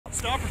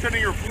Stop pretending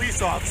you're a police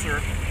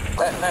officer.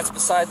 That's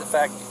beside the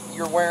fact.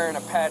 You're wearing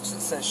a patch that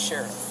says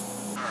sheriff.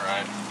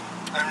 Alright.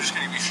 I'm just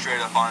gonna be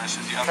straight up honest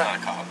with you. I'm not a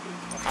cop.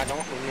 I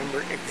don't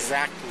remember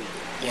exactly.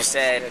 You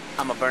said,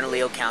 I'm a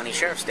Bernalillo County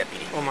Sheriff's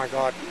Deputy. Oh my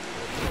God.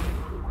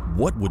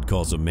 What would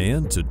cause a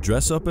man to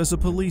dress up as a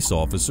police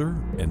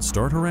officer and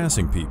start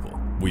harassing people?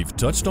 We've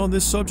touched on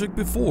this subject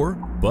before,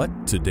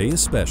 but today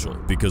is special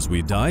because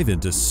we dive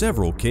into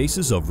several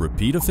cases of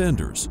repeat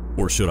offenders,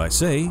 or should I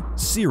say,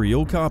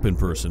 serial cop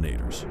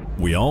impersonators.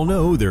 We all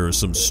know there are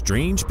some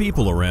strange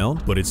people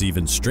around, but it's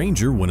even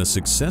stranger when a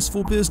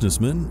successful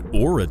businessman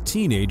or a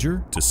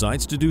teenager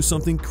decides to do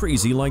something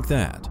crazy like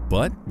that.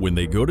 But when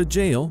they go to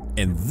jail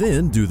and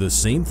then do the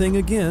same thing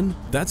again,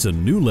 that's a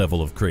new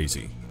level of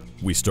crazy.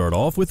 We start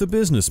off with a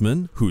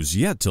businessman who's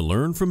yet to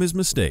learn from his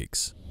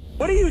mistakes.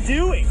 What are you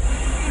doing?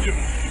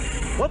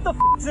 What the f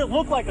does it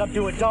look like I'm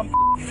doing, dumb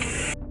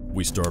f?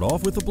 We start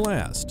off with a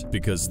blast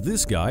because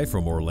this guy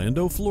from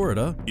Orlando,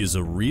 Florida is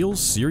a real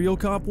serial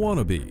cop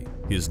wannabe.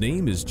 His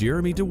name is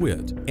Jeremy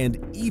DeWitt,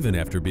 and even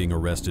after being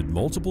arrested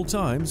multiple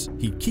times,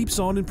 he keeps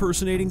on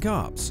impersonating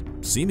cops,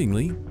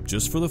 seemingly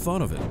just for the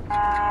fun of it.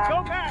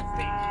 Go past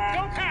me!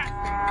 Go past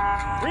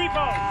me!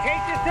 Repo,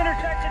 take this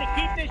intersection and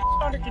keep this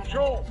under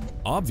control.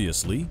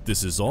 Obviously,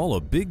 this is all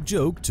a big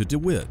joke to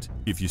DeWitt.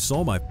 If you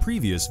saw my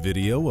previous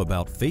video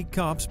about fake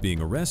cops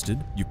being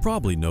arrested, you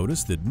probably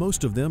noticed that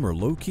most of them are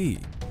low-key.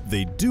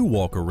 They do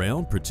walk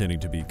around pretending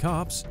to be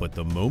cops, but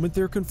the moment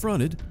they're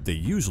confronted, they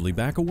usually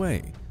back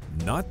away.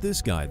 Not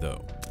this guy,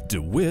 though.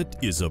 DeWitt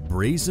is a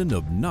brazen,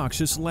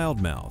 obnoxious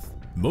loudmouth.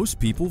 Most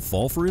people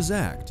fall for his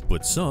act,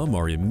 but some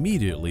are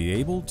immediately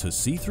able to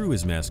see through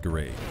his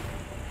masquerade.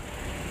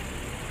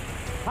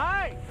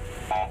 Hi!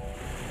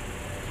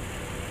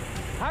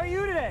 How are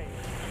you today?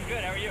 I'm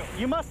good, how are you?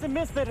 You must have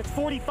missed that it's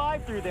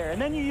 45 through there, and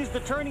then you use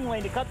the turning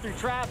lane to cut through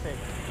traffic.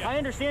 Yep. I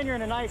understand you're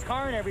in a nice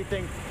car and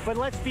everything, but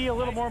let's be a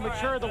little more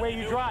mature the way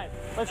you drive.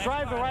 Let's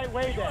drive the right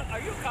way then. Are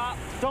you a cop?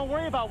 Don't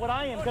worry about what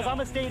I am, because I'm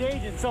a state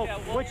agent, so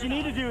what you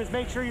need to do is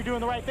make sure you're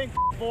doing the right thing,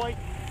 boy.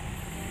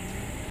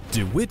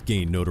 DeWitt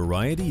gained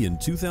notoriety in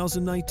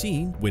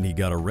 2019 when he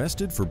got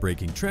arrested for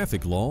breaking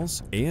traffic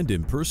laws and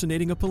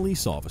impersonating a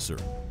police officer.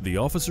 The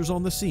officers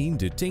on the scene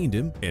detained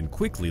him and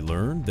quickly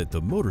learned that the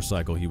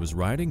motorcycle he was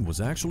riding was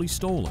actually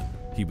stolen.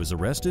 He was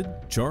arrested,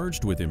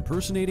 charged with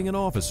impersonating an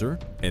officer,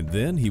 and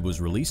then he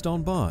was released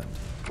on bond.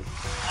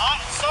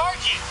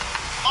 Sergeant,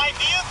 my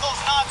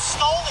vehicle's not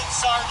stolen,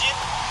 Sergeant.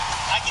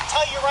 I can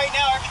tell you right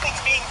now,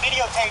 everything's being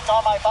videotaped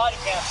on my body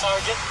cam,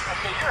 Sergeant.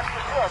 Okay, you're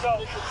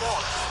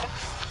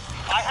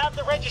I have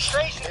the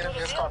registration for the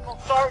vehicle,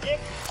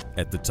 Sergeant.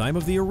 At the time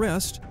of the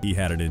arrest, he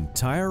had an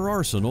entire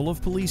arsenal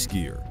of police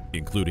gear,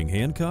 including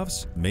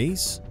handcuffs,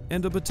 mace,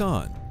 and a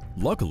baton.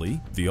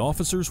 Luckily, the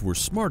officers were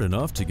smart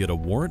enough to get a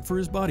warrant for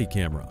his body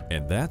camera,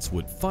 and that's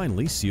what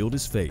finally sealed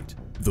his fate.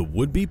 The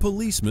would-be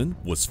policeman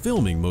was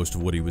filming most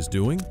of what he was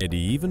doing, and he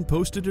even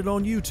posted it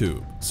on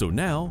YouTube. So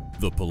now,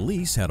 the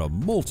police had a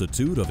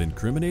multitude of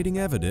incriminating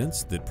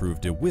evidence that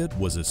proved DeWitt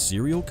was a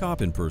serial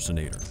cop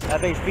impersonator.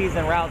 FHP's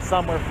en route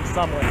somewhere from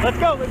somewhere. Let's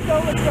go, let's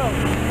go, let's go.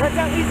 Let's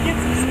at least get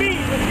some speed.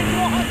 Let's get to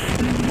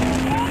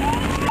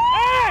 100.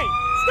 Hey!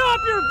 Stop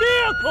your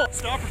vehicle!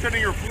 Stop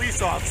pretending you're a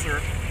police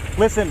officer.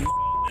 Listen,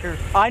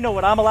 I know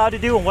what I'm allowed to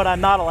do and what I'm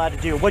not allowed to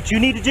do. What you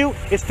need to do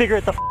is figure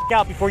it the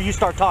out before you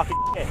start talking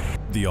shit.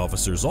 The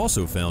officers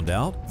also found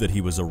out that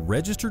he was a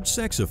registered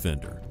sex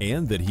offender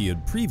and that he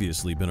had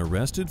previously been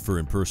arrested for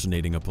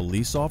impersonating a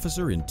police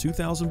officer in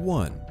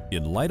 2001.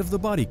 In light of the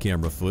body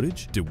camera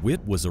footage,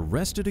 DeWitt was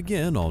arrested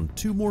again on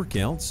 2 more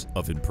counts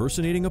of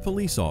impersonating a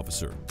police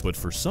officer, but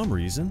for some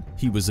reason,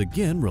 he was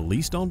again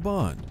released on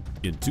bond.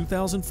 In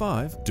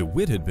 2005,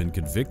 DeWitt had been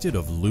convicted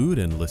of lewd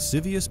and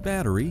lascivious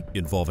battery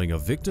involving a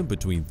victim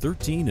between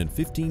 13 and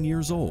 15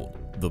 years old.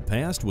 The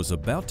past was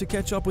about to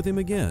catch up with him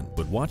again,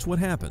 but watch what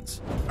happens.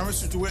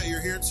 Mr. DeWitt,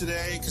 you're here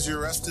today because you're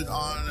arrested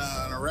on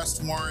an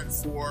arrest warrant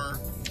for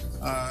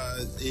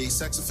a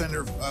sex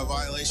offender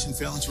violation,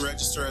 failing to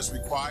register as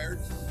required.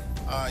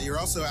 You're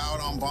also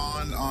out on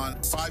bond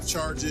on 5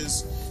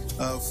 charges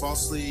of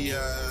falsely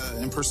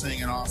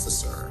impersonating an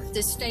officer.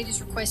 The state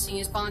is requesting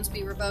his bonds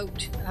be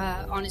revoked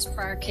on his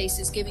prior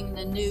cases, giving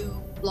the new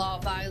law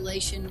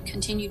violation,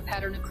 continued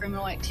pattern of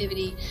criminal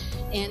activity,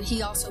 and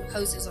he also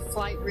poses a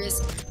flight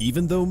risk.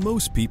 Even though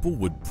most people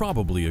would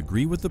probably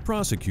agree with the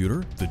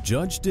prosecutor, the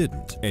judge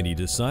didn't, and he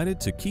decided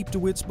to keep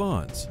DeWitt's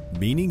bonds,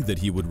 meaning that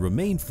he would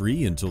remain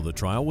free until the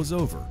trial was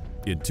over.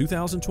 In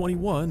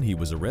 2021, he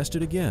was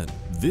arrested again,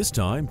 this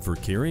time for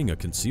carrying a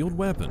concealed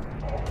weapon.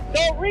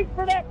 Don't reach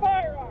for that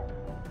firearm!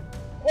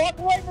 Walk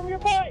away from your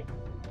bike!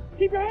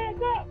 Keep your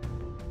hands up!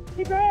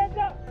 Keep your hands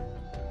up!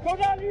 Go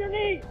down to your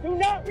knees! Do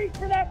not reach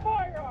for that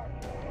firearm!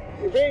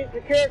 You're being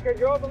secure because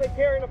you're openly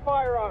carrying a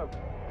firearm.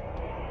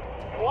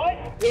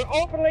 What? You're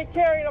openly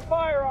carrying a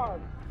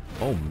firearm!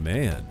 Oh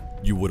man,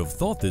 you would have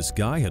thought this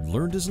guy had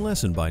learned his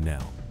lesson by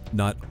now.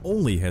 Not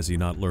only has he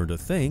not learned a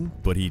thing,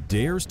 but he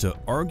dares to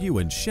argue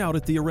and shout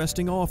at the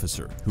arresting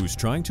officer, who's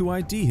trying to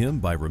ID him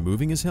by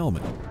removing his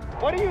helmet.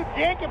 What are you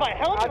yanking my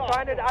helmet I'm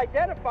trying to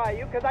identify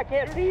you because I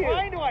can't see you.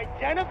 Trying to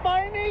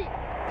identify me?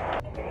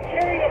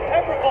 Carrying a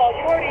pepper ball,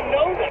 you already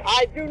know that.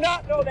 I do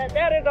not know that.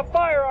 That is a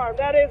firearm.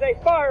 That is a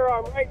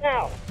firearm right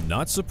now.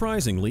 Not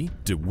surprisingly,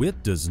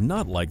 DeWitt does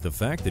not like the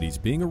fact that he's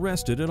being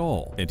arrested at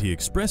all, and he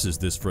expresses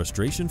this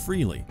frustration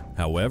freely.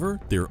 However,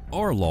 there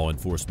are law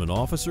enforcement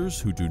officers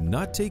who do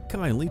not take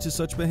kindly to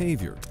such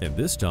behavior, and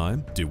this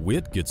time,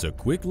 DeWitt gets a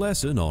quick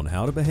lesson on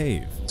how to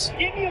behave.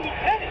 Give me a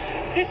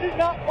lieutenant. This is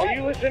not. Are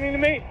you listening to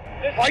me?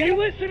 Are you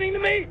listening to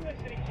me?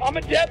 I'm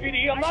a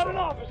deputy. I'm not an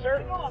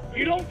officer.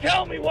 You don't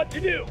tell me what to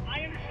do.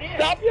 I understand.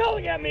 Stop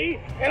yelling at me,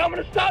 and I'm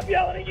going to stop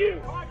yelling at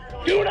you.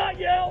 Do not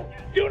yell.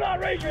 Do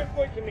not raise your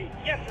voice at me.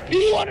 Yes, sir. Do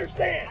you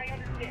understand? I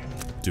understand.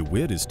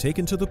 DeWitt is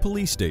taken to the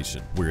police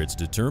station, where it's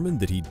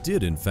determined that he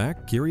did in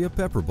fact carry a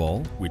pepper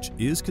ball, which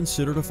is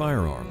considered a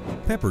firearm.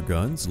 Pepper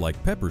guns,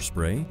 like pepper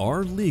spray,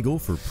 are legal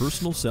for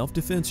personal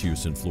self-defense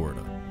use in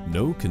Florida.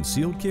 No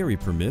concealed carry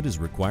permit is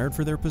required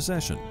for their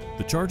possession.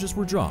 The charges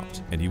were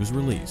dropped, and he was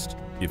released.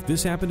 If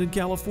this happened in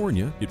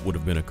California, it would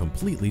have been a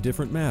completely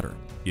different matter.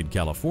 In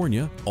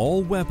California,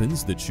 all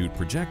weapons that shoot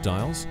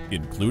projectiles,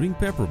 including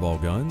pepper ball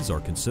guns, are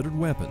considered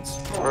weapons.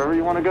 Wherever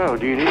you want to go.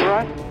 Do you need a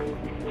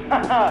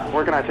ride?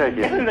 Where can I take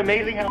you? Isn't it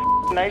amazing how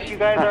nice you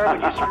guys are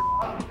when you screw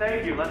off?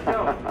 Thank you. Let's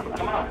go.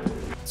 Come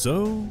on.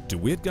 So,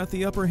 DeWitt got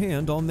the upper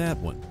hand on that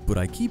one. But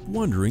I keep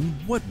wondering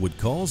what would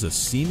cause a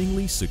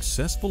seemingly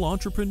successful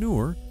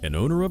entrepreneur and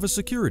owner of a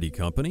security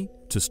company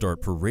to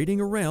start parading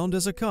around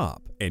as a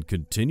cop and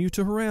continue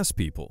to harass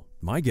people.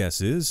 My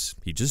guess is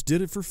he just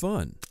did it for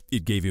fun.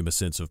 It gave him a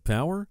sense of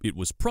power, it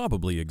was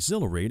probably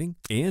exhilarating,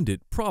 and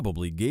it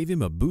probably gave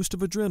him a boost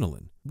of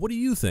adrenaline. What do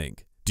you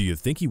think? Do you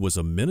think he was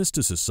a menace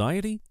to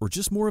society or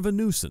just more of a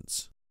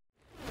nuisance?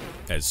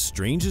 As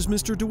strange as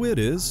Mr. DeWitt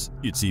is,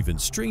 it's even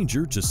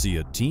stranger to see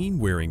a teen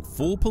wearing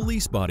full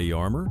police body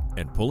armor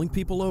and pulling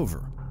people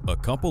over. A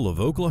couple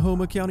of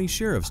Oklahoma County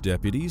Sheriff's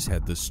deputies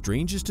had the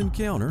strangest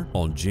encounter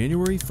on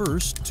January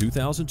 1st,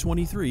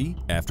 2023,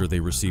 after they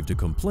received a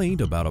complaint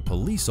about a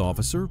police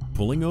officer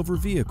pulling over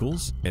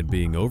vehicles and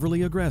being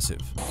overly aggressive.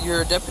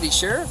 You're a deputy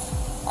sheriff?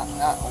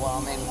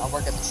 Well, I mean, I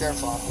work at the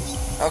sheriff's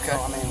office. Okay.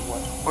 So, I mean,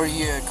 what? Were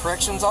you a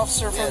corrections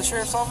officer for the Yes.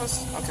 sheriff's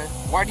office? Okay.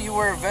 Why do you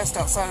wear a vest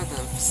outside of the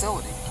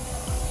facility?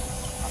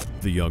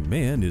 The young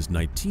man is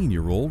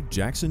 19-year-old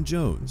Jackson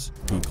Jones,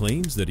 who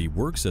claims that he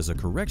works as a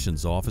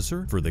corrections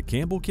officer for the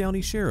Campbell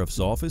County Sheriff's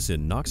Office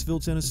in Knoxville,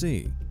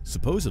 Tennessee.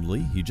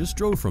 Supposedly, he just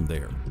drove from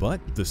there, but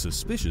the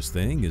suspicious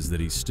thing is that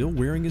he's still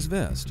wearing his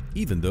vest,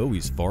 even though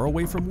he's far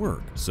away from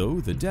work, so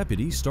the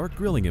deputies start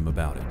grilling him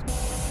about it.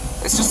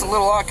 It's just a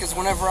little odd because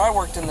whenever I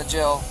worked in the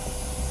jail,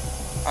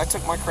 I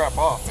took my crap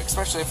off,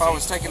 especially if I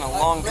was taking a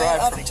long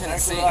drive from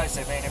Tennessee. What I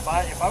say, man. If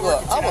I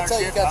Look, work I will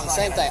tell you guys I'm the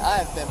same thing. I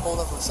have been pulled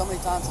over so many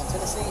times in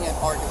Tennessee and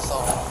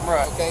Arkansas.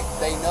 Right. Okay,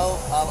 they know.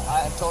 I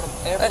have told them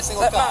every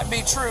single that time. might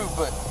be true,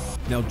 but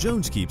Now,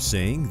 Jones keeps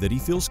saying that he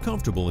feels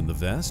comfortable in the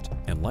vest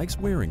and likes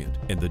wearing it,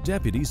 and the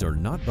deputies are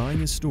not buying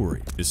his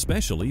story,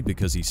 especially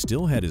because he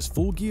still had his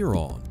full gear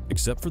on,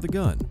 except for the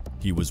gun.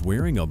 He was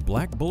wearing a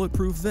black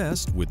bulletproof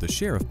vest with the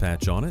sheriff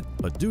patch on it,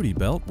 a duty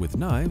belt with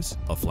knives,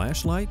 a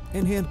flashlight,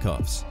 and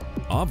handcuffs.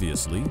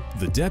 Obviously,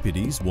 the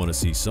deputies want to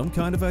see some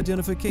kind of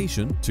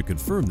identification to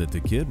confirm that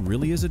the kid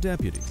really is a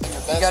deputy.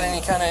 you got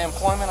any kind of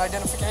employment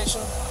identification?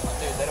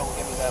 Dude, they don't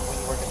give me that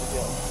when you work at the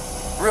jail.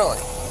 Really?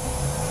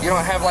 You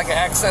don't have like an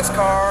access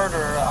card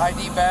or an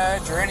ID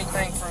badge or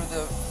anything for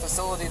the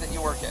facility that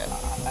you work at?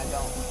 I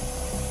don't.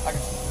 I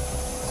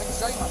can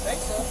show you my pay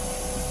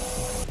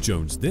stub.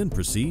 Jones then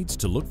proceeds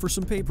to look for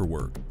some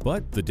paperwork,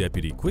 but the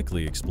deputy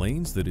quickly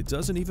explains that it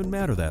doesn't even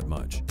matter that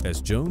much, as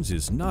Jones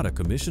is not a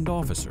commissioned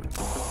officer.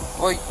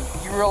 Well,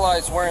 you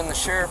realize wearing the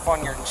sheriff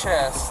on your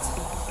chest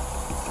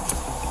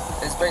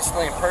is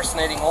basically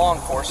impersonating law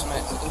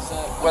enforcement,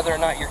 whether or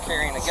not you're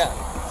carrying a gun.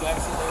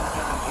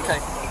 Okay,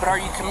 but are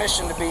you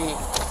commissioned to be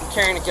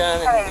carrying a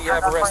gun and do you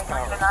have arrest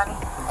powers?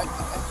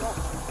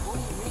 What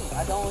do you mean?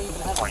 I don't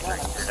even have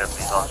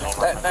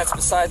a gun. That's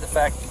beside the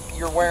fact.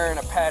 You're wearing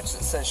a patch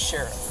that says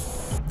sheriff.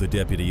 The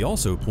deputy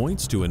also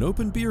points to an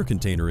open beer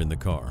container in the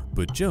car,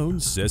 but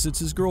Jones says it's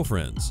his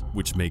girlfriend's,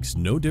 which makes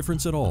no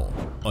difference at all.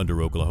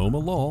 Under Oklahoma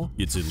law,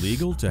 it's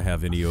illegal to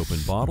have any open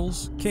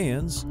bottles,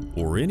 cans,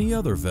 or any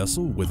other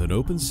vessel with an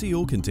open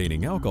seal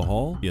containing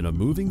alcohol in a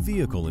moving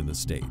vehicle in the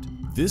state.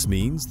 This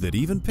means that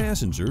even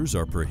passengers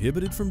are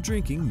prohibited from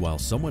drinking while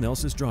someone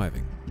else is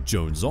driving.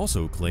 Jones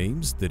also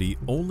claims that he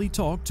only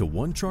talked to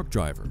one truck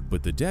driver,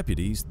 but the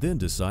deputies then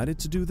decided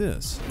to do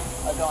this.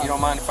 You don't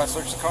mind if I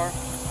search the car?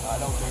 I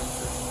don't care if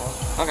you search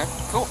the car. Okay,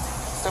 cool.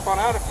 Step on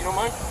out if you don't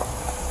mind.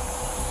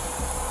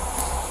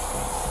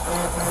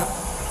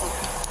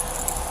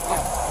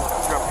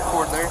 Drop your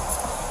cord there.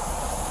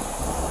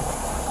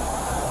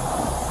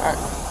 Alright,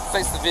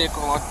 face the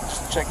vehicle. I'll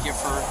just check you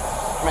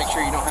make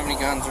sure you don't have any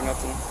guns or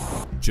nothing.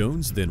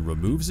 Jones then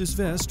removes his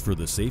vest for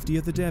the safety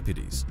of the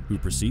deputies, who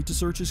proceed to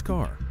search his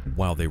car.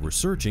 While they were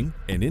searching,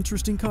 an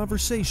interesting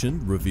conversation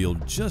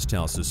revealed just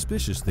how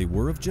suspicious they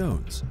were of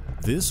Jones.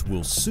 This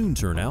will soon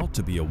turn out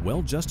to be a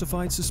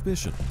well-justified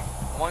suspicion.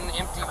 One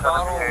empty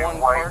bottle, one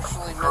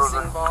partially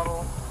missing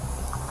bottle,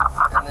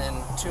 and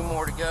then 2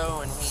 more to go,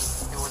 and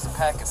it was a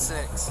pack of 6.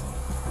 It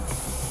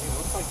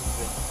looks like he's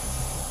been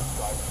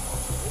driving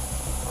most of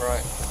it.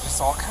 Right. Just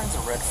all kinds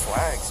of red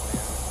flags,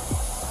 man.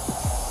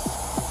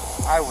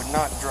 I would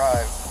not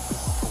drive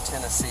from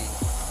Tennessee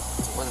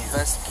with a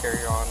vest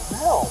carrier on.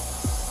 No.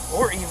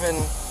 Or even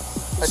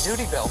a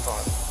duty belt on.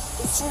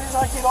 As soon as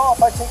I get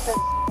off, I take that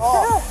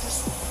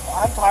off.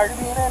 I'm tired of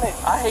being in it.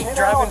 I hate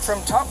driving from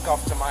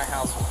Topgolf to my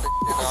house with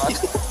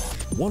it on.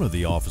 One of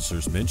the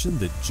officers mentioned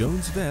that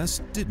Jones'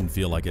 vest didn't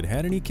feel like it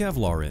had any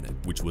Kevlar in it,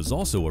 which was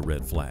also a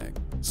red flag.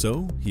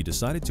 So he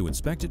decided to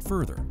inspect it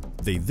further.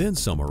 They then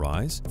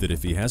summarize that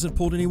if he hasn't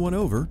pulled anyone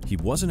over, he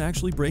wasn't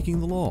actually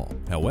breaking the law.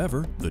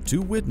 However, the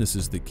 2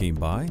 witnesses that came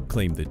by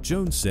claimed that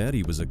Jones said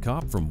he was a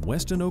cop from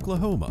Weston,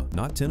 Oklahoma,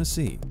 not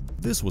Tennessee.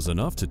 This was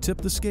enough to tip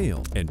the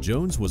scale, and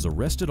Jones was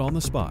arrested on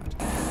the spot.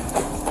 Yeah,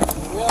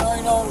 I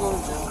already know I'm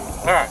going to jail.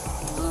 Alright,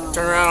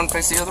 turn around,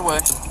 face the other way.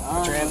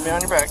 Put your hands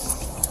behind your back.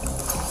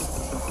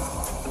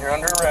 You're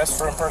under arrest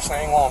for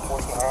impersonating law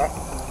enforcement, alright?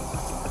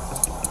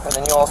 And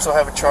then you also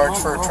have a charge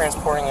for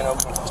transporting an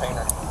open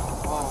container.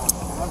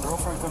 My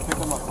girlfriend could pick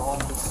up my phone.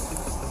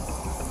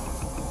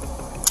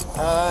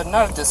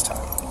 Not at this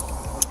time.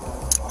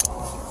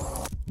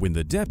 When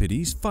the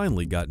deputies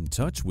finally got in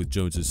touch with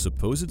Jones's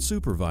supposed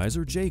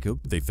supervisor,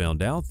 Jacob, they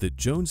found out that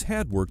Jones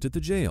had worked at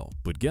the jail.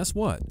 But guess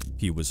what?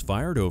 He was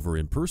fired over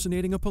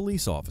impersonating a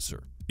police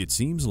officer. It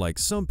seems like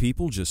some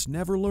people just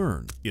never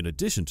learn. In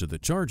addition to the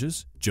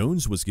charges,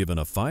 Jones was given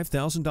a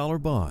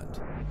 $5,000 bond.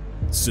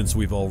 Since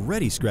we've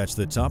already scratched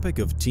the topic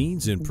of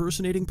teens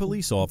impersonating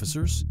police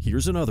officers,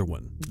 here's another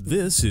one.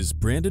 This is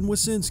Brandon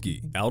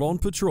Wasinski, out on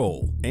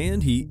patrol,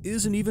 and he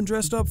isn't even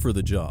dressed up for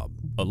the job.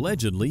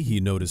 Allegedly, he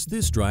noticed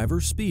this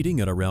driver speeding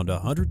at around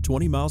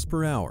 120 miles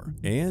per hour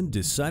and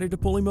decided to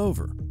pull him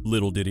over.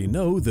 Little did he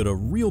know that a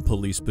real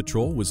police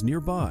patrol was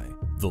nearby.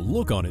 The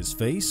look on his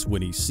face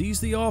when he sees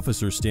the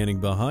officer standing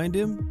behind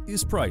him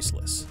is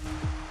priceless.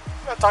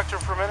 Can I talk to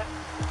him for a minute?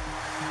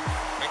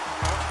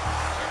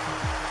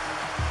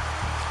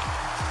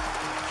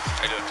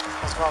 I do.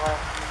 What's going on?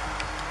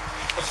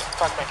 Let's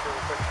talk back here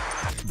real quick.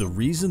 The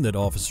reason that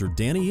Officer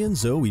Danny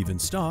Enzo even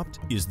stopped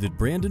is that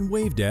Brandon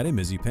waved at him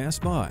as he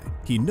passed by.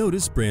 He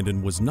noticed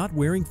Brandon was not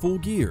wearing full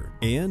gear,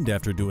 and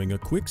after doing a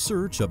quick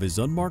search of his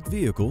unmarked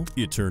vehicle,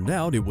 it turned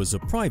out it was a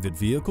private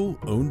vehicle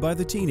owned by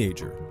the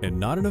teenager, and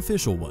not an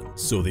official one.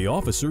 So the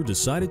officer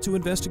decided to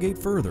investigate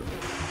further.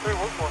 Who do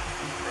you work for?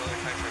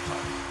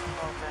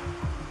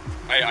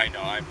 Okay. I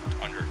know, I'm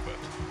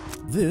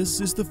under-equipped. This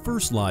is the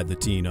first lie the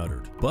teen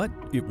uttered, but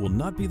it will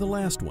not be the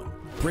last one.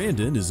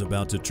 Brandon is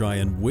about to try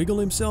and wiggle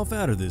himself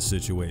out of this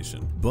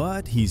situation,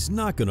 but he's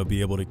not going to be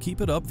able to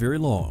keep it up very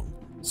long.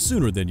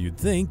 Sooner than you'd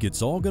think,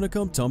 it's all going to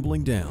come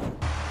tumbling down. Do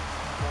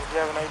you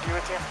have an ID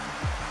with you?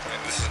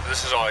 And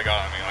this is all I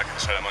got. I mean, like I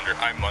said,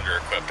 I'm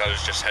under-equipped. I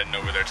was just heading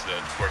over there to the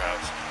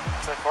courthouse.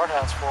 To the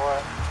courthouse for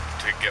what?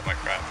 To get my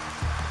crap.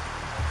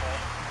 Okay.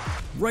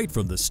 Right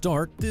from the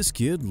start, this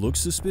kid looks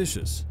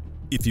suspicious.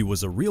 If he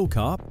was a real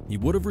cop, he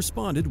would have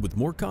responded with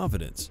more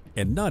confidence,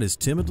 and not as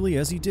timidly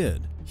as he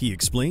did. He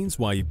explains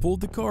why he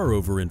pulled the car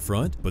over in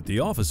front, but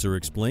the officer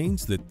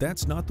explains that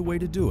that's not the way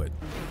to do it.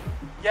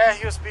 Yeah,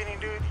 he was speeding,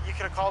 dude. You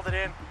could have called it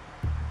in.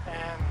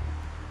 And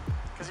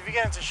because if you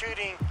get into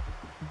shooting,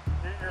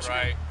 you're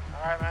right.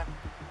 All right, man.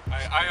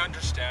 I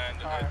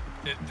understand. Right.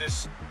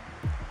 This,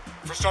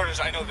 for starters,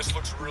 I know this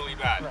looks really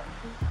bad. Right.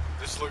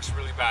 This looks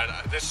really bad.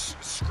 This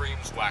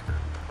screams whacker.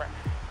 Right.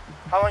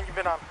 How long you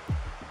been on?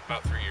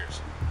 About 3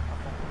 years.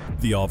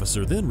 The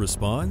officer then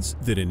responds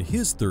that in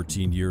his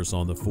 13 years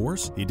on the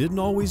force, he didn't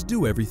always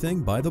do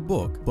everything by the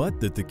book, but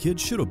that the kid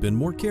should have been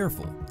more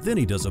careful. Then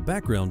he does a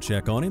background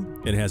check on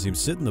him and has him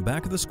sit in the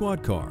back of the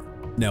squad car.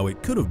 Now,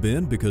 it could have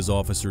been because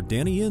Officer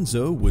Danny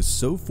Enzo was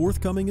so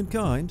forthcoming and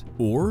kind,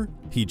 or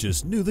he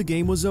just knew the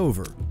game was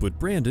over, but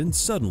Brandon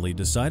suddenly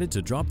decided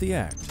to drop the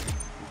act.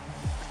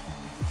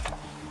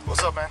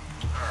 What's up, man?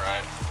 All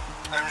right.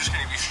 I'm just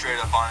going to be straight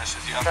up honest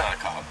with you. I'm not a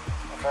cop.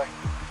 Okay.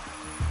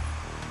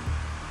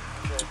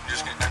 I'm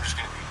just gonna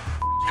be.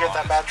 You get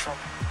that badge from?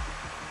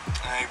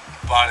 I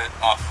bought it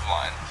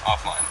offline.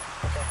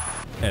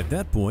 Okay. At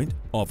that point,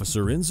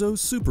 Officer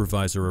Enzo's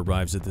supervisor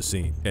arrives at the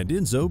scene, and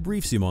Enzo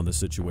briefs him on the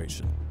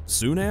situation.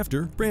 Soon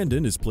after,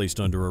 Brandon is placed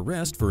under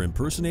arrest for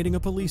impersonating a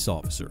police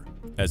officer.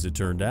 As it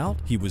turned out,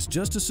 he was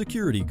just a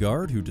security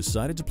guard who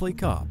decided to play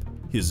cop.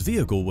 His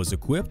vehicle was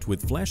equipped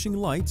with flashing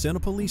lights and a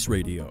police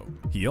radio.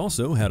 He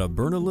also had a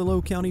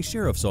Bernalillo County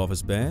Sheriff's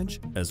Office badge,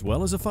 as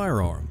well as a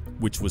firearm,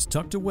 which was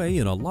tucked away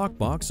in a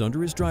lockbox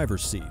under his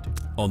driver's seat.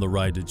 On the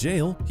ride to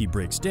jail, he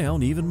breaks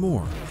down even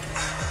more.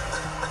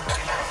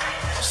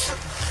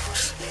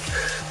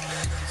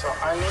 So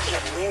I need you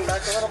to lean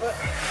back a little bit.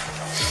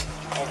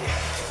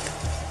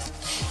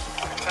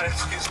 Can I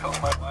please help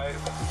my wife?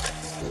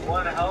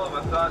 One hell of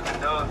a thought to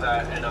know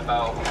that in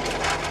about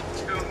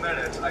 2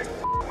 minutes I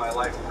f***ed my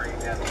life pretty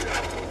damn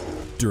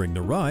good. During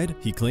the ride,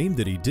 he claimed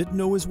that he didn't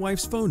know his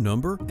wife's phone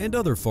number and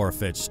other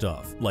far-fetched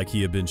stuff, like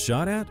he had been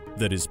shot at,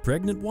 that his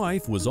pregnant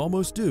wife was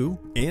almost due,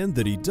 and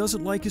that he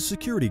doesn't like his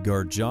security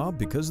guard job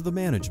because of the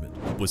management.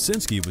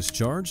 Wasinski was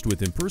charged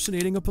with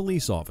impersonating a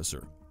police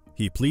officer.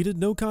 He pleaded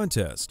no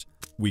contest.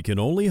 We can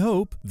only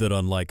hope that,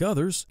 unlike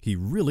others, he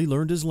really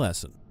learned his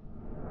lesson.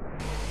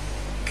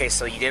 Okay,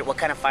 so you did. What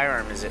kind of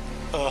firearm is it?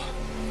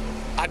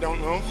 I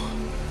don't know.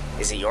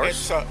 Is it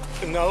yours?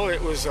 It's, no,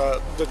 it was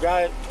the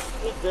guy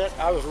that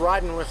I was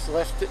riding with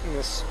left it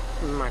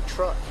in my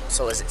truck.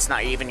 So it's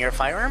not even your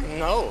firearm?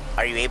 No.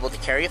 Are you able to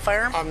carry a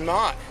firearm? I'm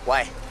not.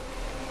 Why?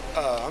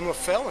 I'm a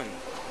felon.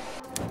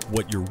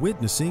 What you're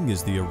witnessing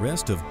is the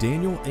arrest of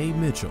Daniel A.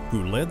 Mitchum,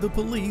 who led the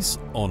police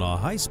on a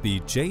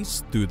high-speed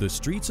chase through the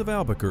streets of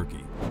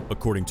Albuquerque.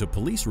 According to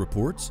police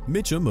reports,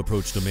 Mitchum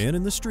approached a man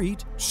in the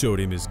street, showed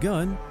him his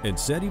gun, and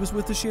said he was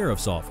with the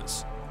sheriff's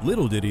office.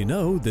 Little did he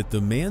know that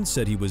the man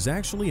said he was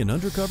actually an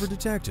undercover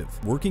detective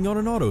working on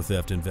an auto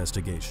theft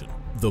investigation.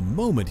 The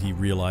moment he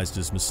realized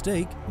his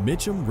mistake,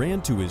 Mitchum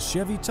ran to his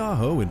Chevy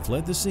Tahoe and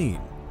fled the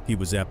scene. He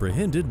was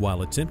apprehended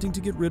while attempting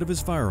to get rid of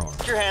his firearm.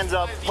 Put your hands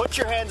up. Put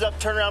your hands up.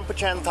 Turn around. Put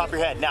your hands on top of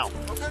your head. Now.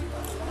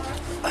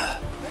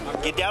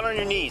 Get down on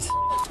your knees.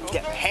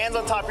 Get hands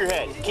on top of your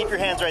head. Keep your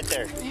hands right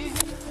there.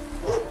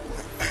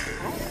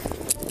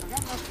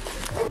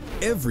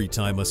 Every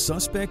time a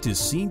suspect is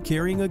seen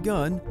carrying a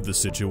gun, the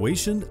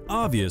situation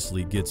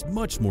obviously gets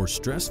much more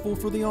stressful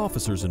for the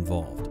officers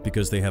involved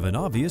because they have an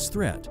obvious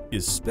threat,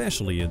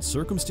 especially in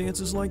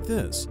circumstances like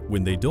this,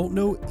 when they don't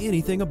know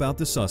anything about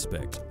the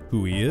suspect,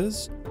 who he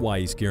is, why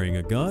he's carrying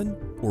a gun,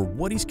 or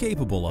what he's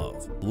capable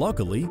of.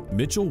 Luckily,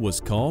 Mitchell was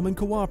calm and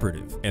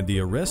cooperative, and the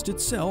arrest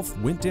itself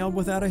went down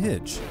without a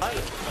hitch.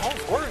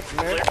 Don't worry,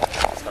 man.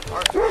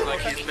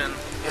 Like he's been.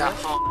 Yeah.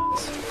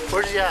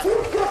 Where's he at?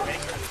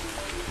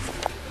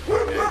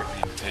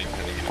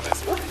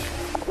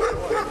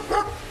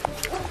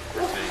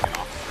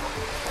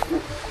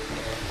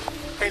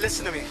 Hey,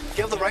 listen to me.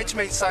 You have the right to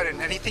remain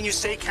silent. Anything you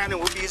say can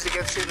and will be used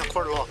against you in a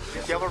court of law.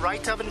 You have a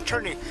right to have an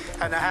attorney,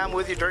 and I am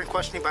with you during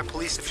questioning by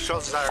police if you show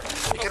desire.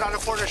 You cannot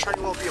afford an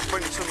attorney will be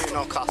appointed to me at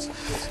no cost.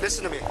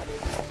 Listen to me,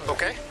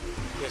 okay?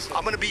 Yes, sir.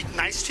 I'm going to be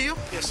nice to you.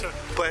 Yes, sir.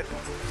 But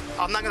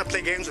I'm not going to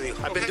play games with you.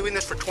 I've been doing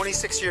this for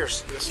 26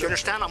 years. Yes, sir. You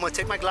understand? I'm going to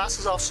take my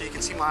glasses off so you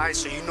can see my eyes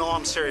so you know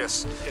I'm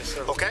serious. Yes,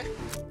 sir. Okay?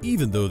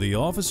 Even though the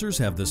officers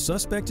have the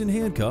suspect in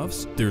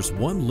handcuffs, there's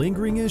one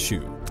lingering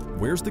issue.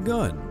 Where's the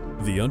gun?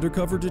 The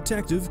undercover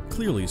detective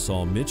clearly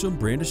saw Mitchum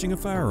brandishing a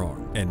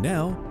firearm, and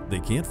now they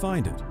can't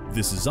find it.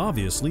 This is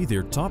obviously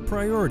their top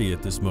priority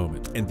at this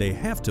moment, and they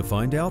have to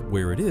find out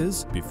where it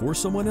is before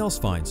someone else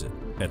finds it.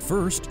 At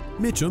first,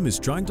 Mitchum is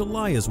trying to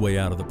lie his way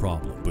out of the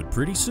problem, but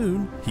pretty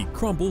soon, he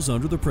crumbles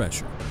under the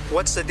pressure.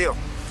 What's the deal?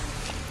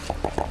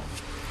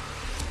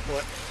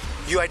 What?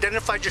 You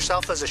identified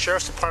yourself as a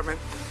sheriff's department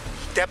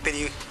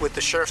deputy with the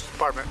sheriff's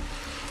department.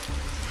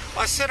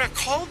 I said I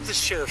called the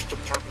sheriff's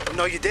department.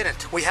 No, you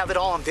didn't. We have it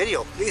all on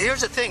video. Here's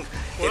the thing.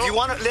 Well, if you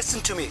want to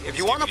listen to me, if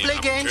you want to play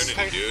games,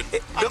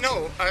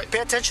 pay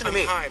attention to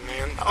me. I'm high,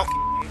 man.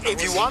 Okay.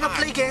 If you want to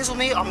play games with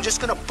me, I'm just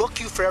going to book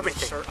you for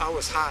everything. Sir, I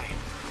was high.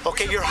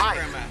 Okay, you're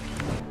high.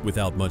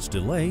 Without much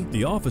delay,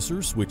 the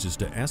officer switches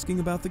to asking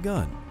about the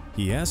gun.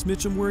 He asks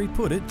Mitchum where he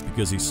put it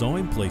because he saw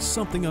him place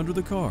something under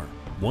the car.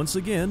 Once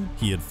again,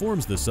 he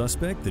informs the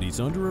suspect that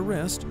he's under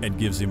arrest and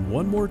gives him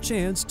one more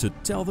chance to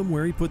tell them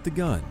where he put the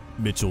gun.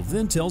 Mitchell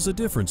then tells a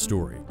different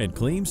story and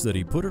claims that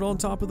he put it on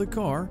top of the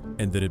car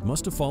and that it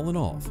must have fallen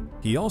off.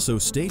 He also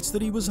states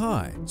that he was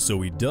high, so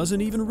he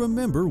doesn't even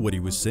remember what he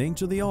was saying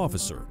to the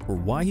officer or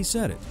why he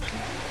said it.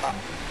 I'm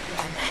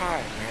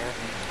high, man.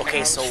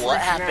 Okay, so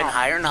what happened,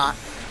 high or not?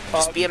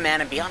 Just be a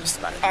man and be honest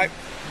about it.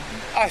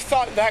 I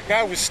thought that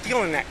guy was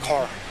stealing that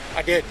car.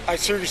 I did. I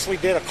seriously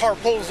did. A car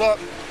pulls up.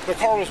 The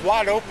car was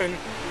wide open,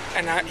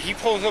 and he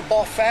pulls up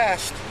all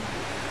fast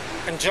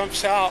and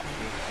jumps out,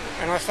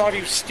 and I thought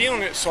he was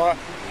stealing it, so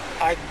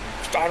I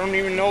don't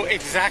even know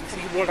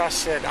exactly what I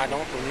said. I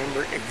don't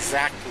remember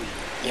exactly.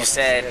 You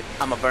said,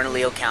 I'm a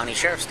Bernalillo County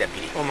Sheriff's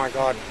Deputy. Oh my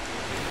God.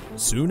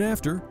 Soon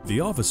after,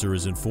 the officer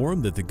is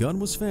informed that the gun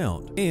was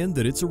found and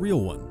that it's a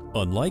real one,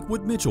 unlike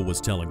what Mitchell was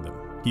telling them.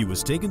 He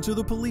was taken to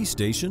the police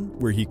station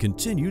where he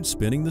continued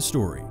spinning the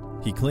story.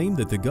 He claimed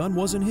that the gun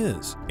wasn't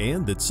his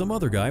and that some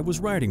other guy was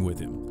riding with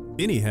him.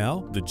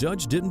 Anyhow, the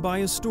judge didn't buy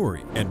his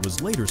story and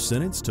was later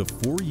sentenced to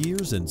 4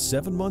 years and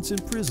 7 months in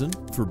prison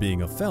for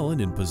being a felon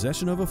in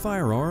possession of a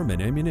firearm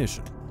and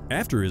ammunition.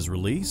 After his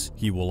release,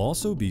 he will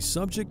also be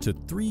subject to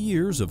 3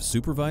 years of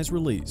supervised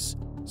release.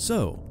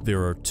 So,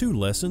 there are 2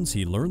 lessons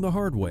he learned the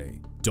hard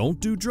way. Don't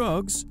do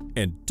drugs,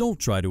 and don't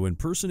try to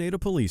impersonate a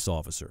police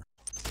officer.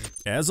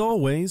 As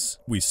always,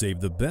 we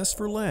save the best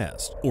for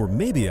last, or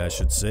maybe I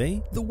should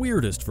say, the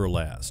weirdest for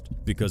last,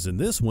 because in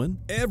this one,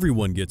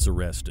 everyone gets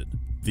arrested.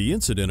 The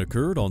incident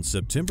occurred on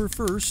September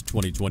 1st,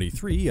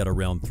 2023 at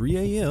around 3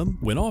 a.m.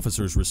 when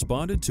officers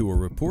responded to a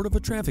report of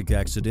a traffic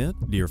accident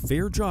near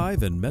Fair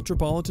Drive and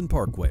Metropolitan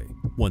Parkway.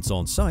 Once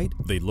on site,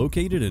 they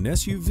located an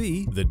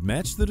SUV that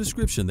matched the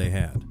description they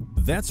had.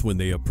 That's when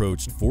they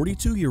approached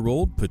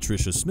 42-year-old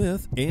Patricia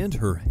Smith and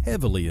her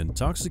heavily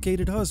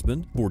intoxicated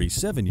husband,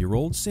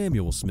 47-year-old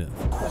Samuel Smith.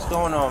 What's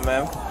going on,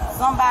 ma'am?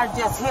 Somebody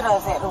just hit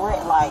us at the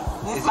red light.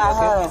 This is my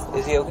husband.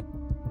 Is he okay?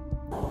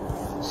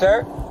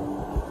 Sir?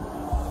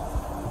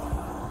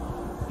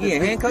 He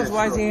in handcuffs?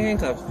 Why is he in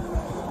handcuffs?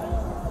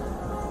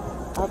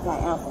 I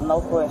can't answer no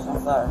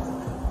questions, sir.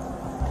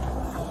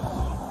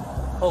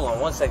 Hold on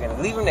 1 second.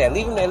 Leave him there.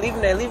 Leave him there. Leave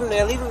him there. Leave him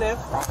there. Leave him there.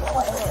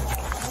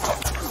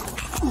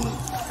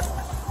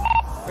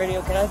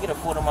 Radio, can I get a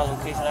photo of my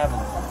location? I have a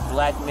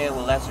black male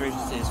with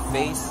lacerations to his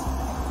face.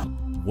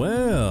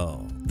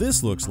 Well,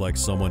 this looks like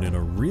someone in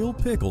a real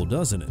pickle,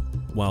 doesn't it?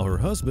 While her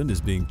husband is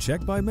being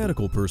checked by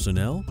medical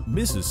personnel,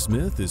 Mrs.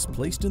 Smith is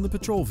placed in the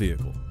patrol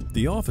vehicle.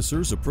 The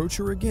officers approach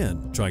her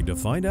again, trying to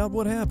find out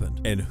what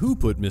happened and who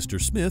put Mr.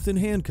 Smith in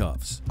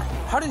handcuffs.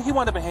 How did he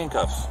wind up in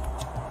handcuffs?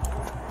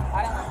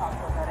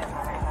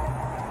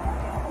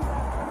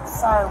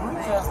 Sir, we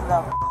just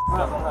left.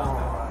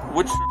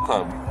 Which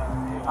club?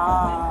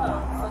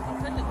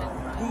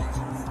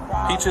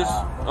 Peaches?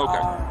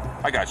 Okay.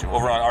 I got you.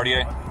 Over on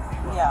RDA?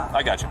 Yeah.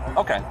 I got you.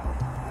 Okay.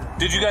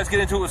 Did you guys get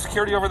into it with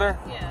security over there?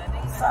 Yeah.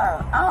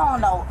 Sir, I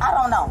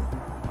don't know.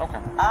 Okay.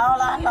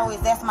 All I know is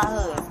that's my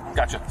husband.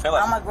 Gotcha. Say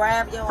less. I'm gonna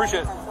grab your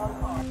Appreciate it.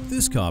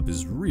 This cop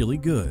is really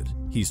good.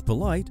 He's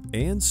polite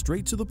and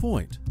straight to the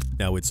point.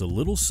 Now, it's a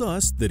little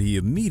sus that he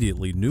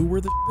immediately knew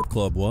where the strip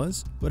club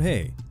was, but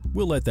hey,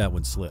 we'll let that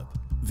one slip.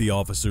 The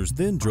officers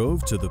then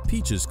drove to the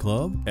Peaches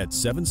Club at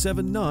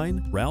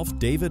 779 Ralph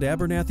David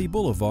Abernathy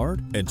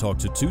Boulevard and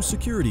talked to two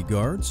security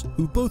guards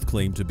who both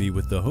claimed to be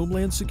with the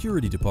Homeland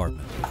Security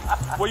Department.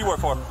 What do you work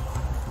for?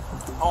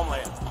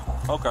 Homeland.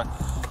 Okay.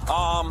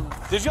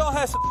 Did y'all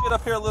have some shit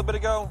up here a little bit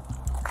ago?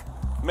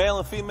 Male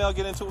and female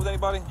get into it with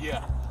anybody?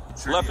 Yeah.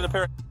 Sure. Left in a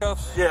pair of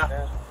cuffs?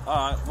 Yeah.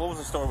 All right. What was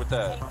the story with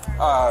that?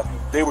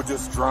 They were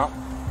just drunk.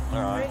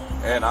 All right.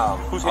 And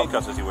whose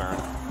handcuffs is he wearing?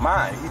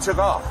 Mine. He took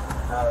off.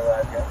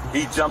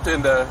 He jumped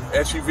in the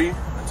SUV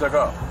and took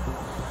off.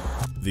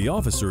 The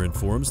officer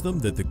informs them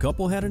that the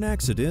couple had an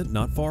accident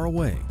not far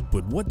away.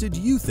 But what did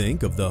you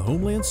think of the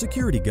Homeland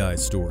Security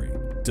guy's story?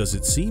 Does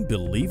it seem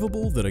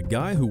believable that a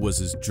guy who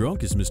was as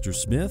drunk as Mr.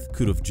 Smith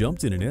could have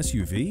jumped in an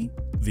SUV?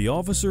 The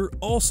officer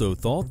also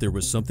thought there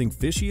was something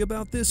fishy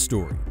about this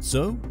story,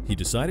 so he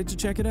decided to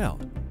check it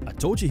out. I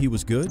told you he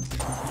was good.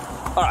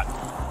 All right.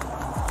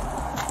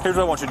 Here's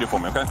what I want you to do for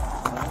me, okay?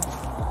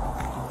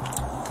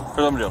 Here's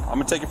what I'm gonna do. I'm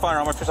gonna take your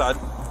firearm off your side.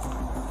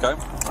 Okay?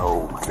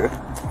 Okay.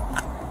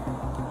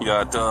 You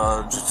got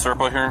just a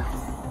circle here?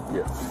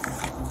 Yes.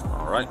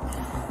 All right.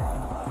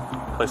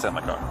 Place that in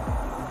my car.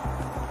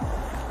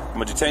 I'm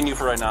gonna detain you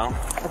for right now.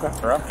 Okay.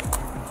 All right.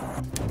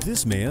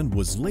 This man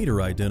was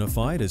later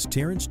identified as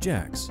Terrence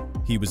Jacks.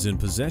 He was in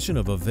possession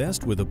of a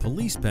vest with a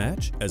police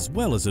patch, as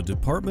well as a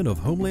Department of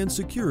Homeland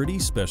Security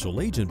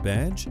Special Agent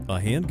badge, a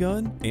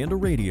handgun, and a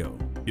radio.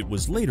 It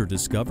was later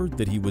discovered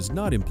that he was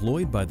not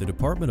employed by the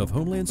Department of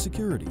Homeland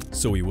Security,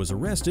 so he was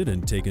arrested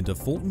and taken to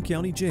Fulton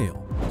County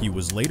Jail. He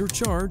was later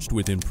charged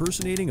with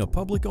impersonating a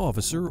public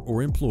officer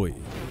or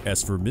employee.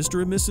 As for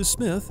Mr. and Mrs.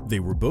 Smith, they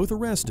were both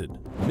arrested.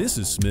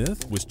 Mrs.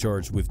 Smith was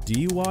charged with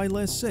DUI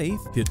less safe,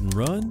 hit and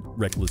run,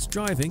 reckless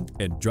driving,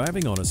 and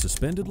driving on a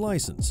suspended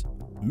license.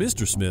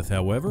 Mr. Smith,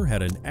 however,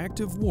 had an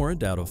active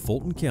warrant out of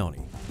Fulton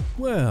County.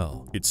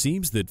 Well, it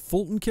seems that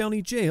Fulton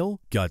County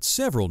Jail got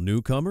several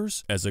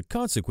newcomers as a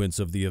consequence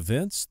of the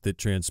events that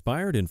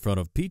transpired in front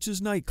of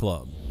Peaches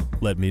nightclub.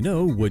 Let me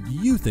know what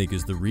you think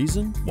is the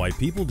reason why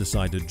people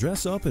decide to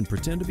dress up and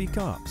pretend to be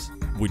cops.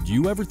 Would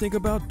you ever think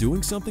about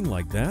doing something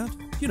like that?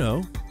 You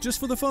know, just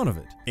for the fun of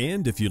it.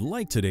 And if you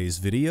liked today's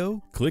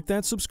video, click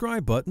that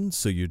subscribe button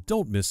so you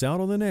don't miss out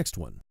on the next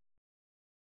one.